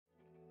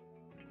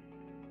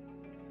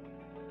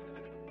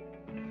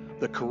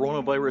The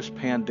coronavirus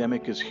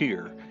pandemic is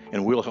here,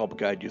 and we'll help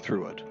guide you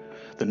through it.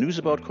 The news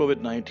about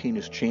COVID-19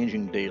 is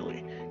changing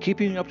daily.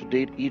 Keeping you up to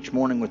date each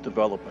morning with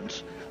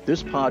developments,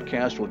 this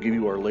podcast will give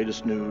you our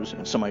latest news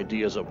and some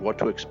ideas of what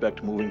to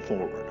expect moving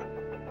forward.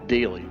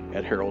 Daily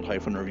at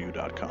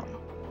herald-review.com.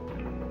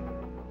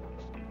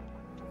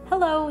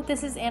 Hello,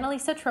 this is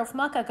Annalisa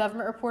Trofimuk, a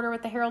government reporter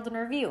with the Herald and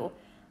Review.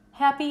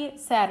 Happy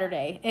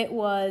Saturday. It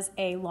was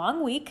a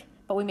long week,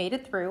 but we made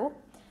it through.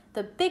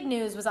 The big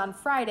news was on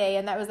Friday,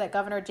 and that was that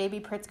Governor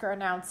J.B. Pritzker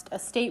announced a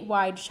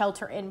statewide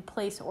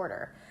shelter-in-place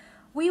order.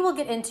 We will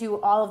get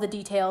into all of the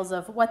details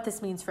of what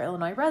this means for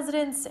Illinois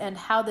residents and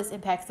how this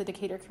impacts the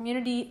Decatur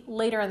community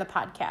later in the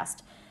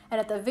podcast. And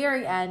at the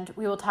very end,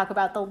 we will talk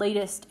about the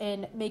latest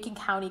in Macon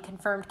County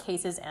confirmed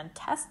cases and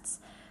tests.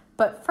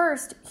 But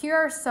first, here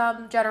are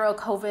some general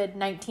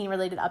COVID-19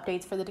 related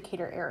updates for the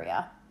Decatur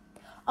area.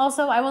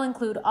 Also, I will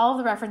include all of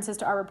the references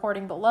to our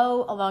reporting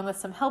below, along with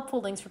some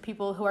helpful links for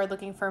people who are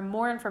looking for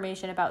more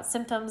information about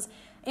symptoms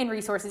and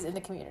resources in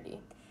the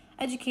community.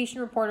 Education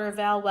reporter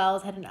Val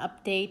Wells had an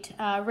update.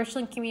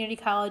 Richland Community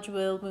College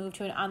will move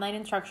to an online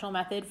instructional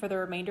method for the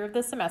remainder of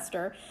the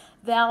semester.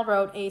 Val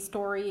wrote a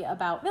story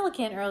about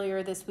Millikan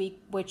earlier this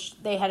week,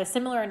 which they had a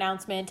similar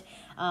announcement,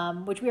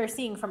 which we are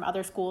seeing from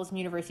other schools and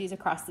universities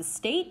across the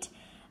state.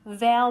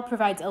 Val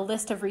provides a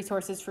list of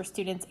resources for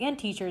students and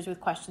teachers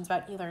with questions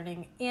about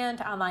e-learning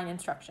and online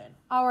instruction.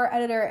 Our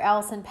editor,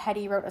 Allison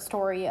Petty, wrote a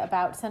story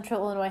about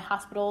Central Illinois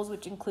hospitals,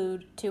 which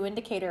include two in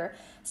Decatur,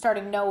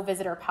 starting no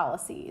visitor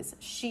policies.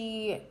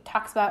 She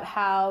talks about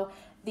how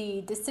the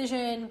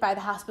decision by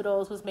the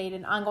hospitals was made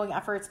in ongoing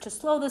efforts to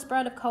slow the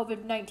spread of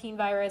COVID-19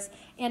 virus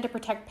and to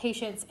protect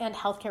patients and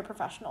healthcare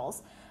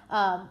professionals.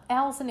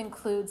 Allison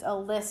includes a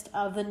list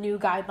of the new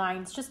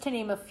guidelines, just to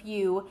name a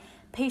few.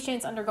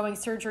 Patients undergoing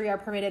surgery are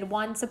permitted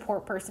one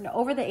support person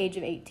over the age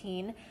of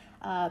 18.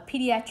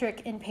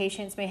 Pediatric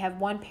inpatients may have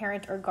one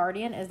parent or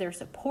guardian as their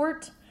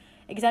support.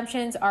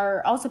 Exemptions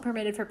are also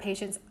permitted for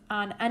patients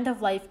on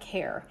end-of-life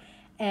care.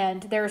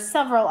 And there are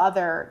several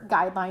other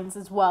guidelines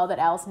as well that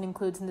Allison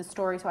includes in the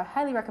story, so I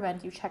highly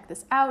recommend you check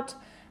this out.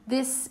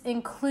 This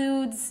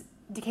includes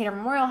Decatur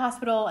Memorial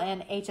Hospital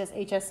and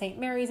HSHS St.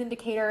 Mary's in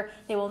Decatur.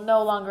 They will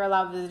no longer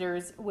allow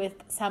visitors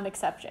with some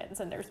exceptions,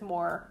 and there's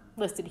more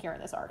listed here in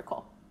this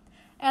article.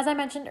 As I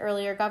mentioned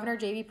earlier, Governor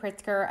J.B.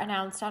 Pritzker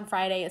announced on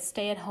Friday a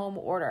stay-at-home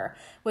order,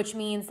 which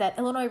means that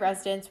Illinois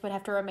residents would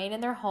have to remain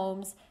in their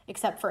homes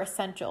except for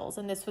essentials,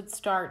 and this would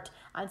start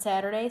on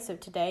Saturday, so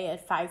today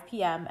at 5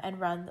 p.m.,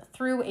 and run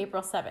through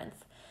April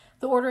 7th.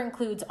 The order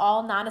includes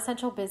all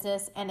non-essential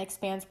business and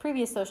expands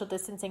previous social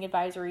distancing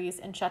advisories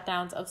and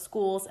shutdowns of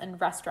schools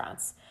and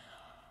restaurants.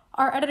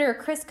 Our editor,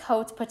 Chris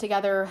Coates, put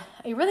together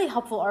a really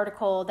helpful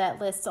article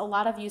that lists a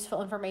lot of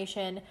useful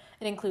information.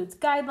 It includes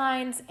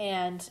guidelines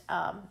and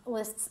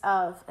lists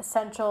of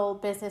essential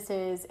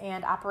businesses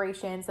and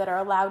operations that are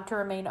allowed to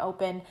remain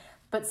open,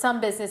 but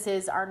some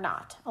businesses are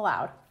not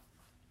allowed.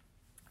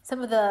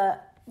 Some of the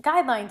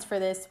guidelines for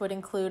this would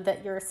include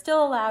that you're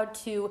still allowed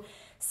to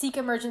seek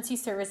emergency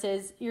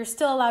services, you're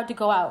still allowed to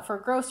go out for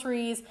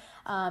groceries,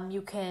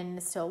 you can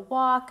still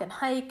walk and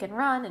hike and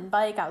run and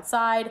bike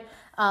outside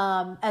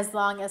as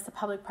long as the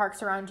public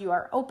parks around you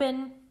are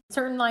open.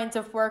 Certain lines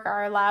of work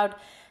are allowed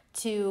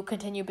to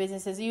continue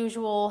business as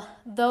usual.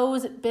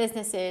 Those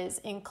businesses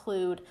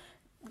include,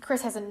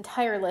 Chris has an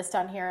entire list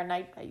on here, and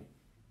I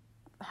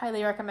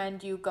highly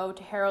recommend you go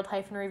to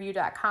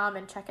herald-review.com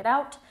and check it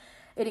out.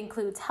 It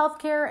includes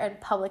healthcare and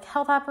public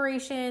health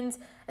operations,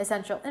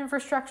 essential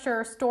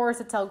infrastructure, stores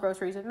that sell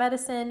groceries and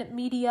medicine,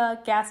 media,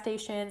 gas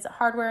stations,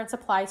 hardware and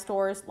supply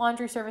stores,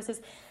 laundry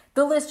services.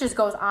 The list just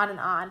goes on and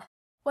on.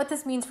 What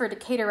this means for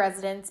Decatur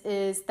residents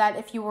is that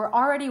if you were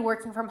already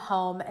working from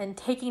home and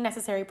taking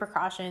necessary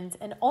precautions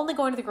and only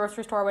going to the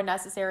grocery store when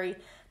necessary,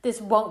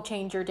 this won't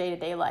change your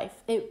day-to-day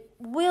life. It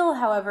will,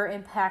 however,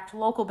 impact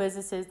local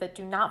businesses that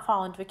do not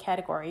fall into a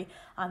category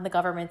on the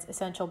government's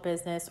essential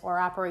business or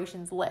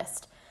operations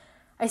list.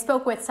 I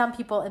spoke with some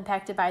people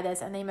impacted by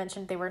this, and they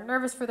mentioned they were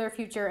nervous for their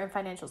future and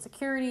financial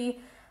security.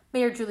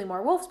 Mayor Julie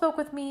Moore Wolf spoke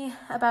with me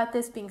about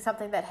this being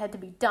something that had to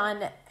be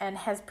done and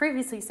has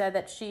previously said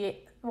that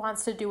she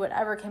wants to do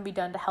whatever can be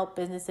done to help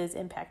businesses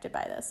impacted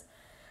by this.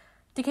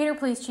 Decatur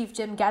Police Chief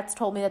Jim Getz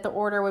told me that the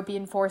order would be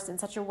enforced in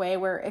such a way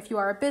where if you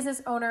are a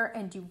business owner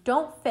and you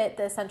don't fit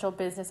the essential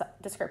business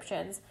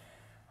descriptions,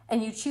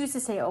 and you choose to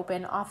stay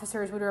open,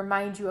 officers would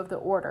remind you of the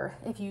order.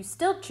 If you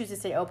still choose to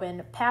stay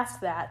open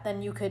past that,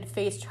 then you could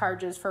face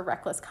charges for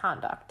reckless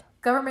conduct.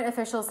 Government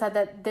officials said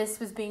that this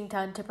was being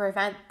done to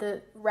prevent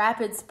the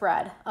rapid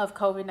spread of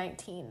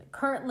COVID-19.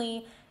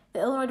 Currently,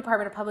 the Illinois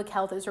Department of Public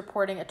Health is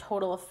reporting a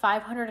total of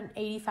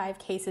 585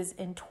 cases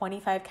in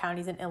 25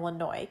 counties in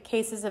Illinois.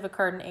 Cases have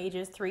occurred in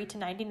ages 3 to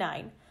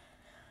 99.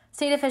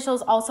 State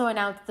officials also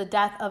announced the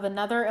death of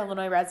another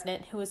Illinois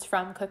resident who was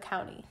from Cook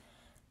County.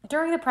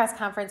 During the press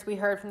conference, we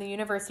heard from the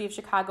University of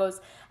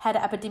Chicago's head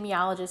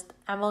epidemiologist,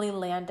 Emily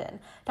Landon.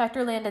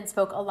 Dr. Landon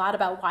spoke a lot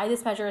about why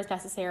this measure is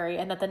necessary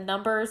and that the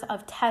numbers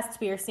of tests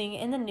we are seeing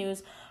in the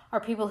news are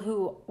people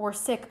who were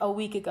sick a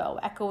week ago,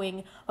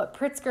 echoing what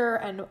Pritzker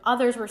and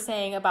others were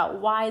saying about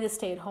why the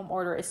stay-at-home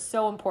order is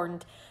so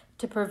important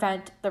to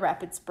prevent the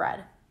rapid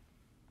spread.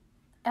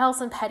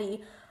 Allison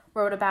Petty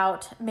wrote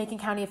about Macon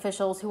County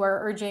officials who are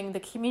urging the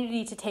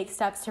community to take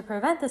steps to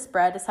prevent the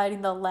spread,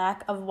 citing the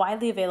lack of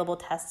widely available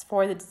tests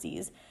for the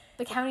disease.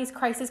 The county's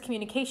crisis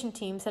communication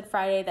team said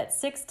Friday that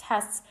 6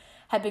 tests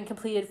had been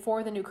completed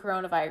for the new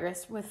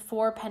coronavirus, with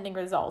 4 pending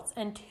results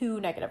and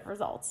 2 negative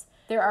results.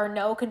 There are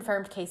no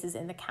confirmed cases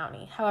in the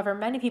county. However,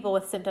 many people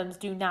with symptoms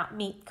do not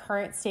meet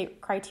current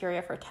state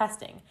criteria for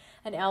testing,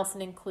 and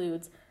Allison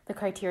includes the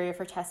criteria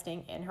for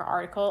testing in her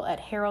article at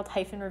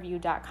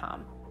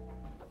herald-review.com.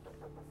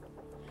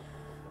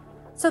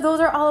 So those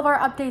are all of our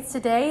updates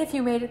today. If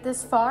you made it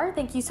this far,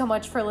 thank you so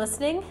much for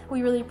listening.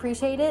 We really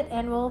appreciate it,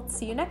 and we'll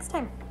see you next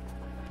time.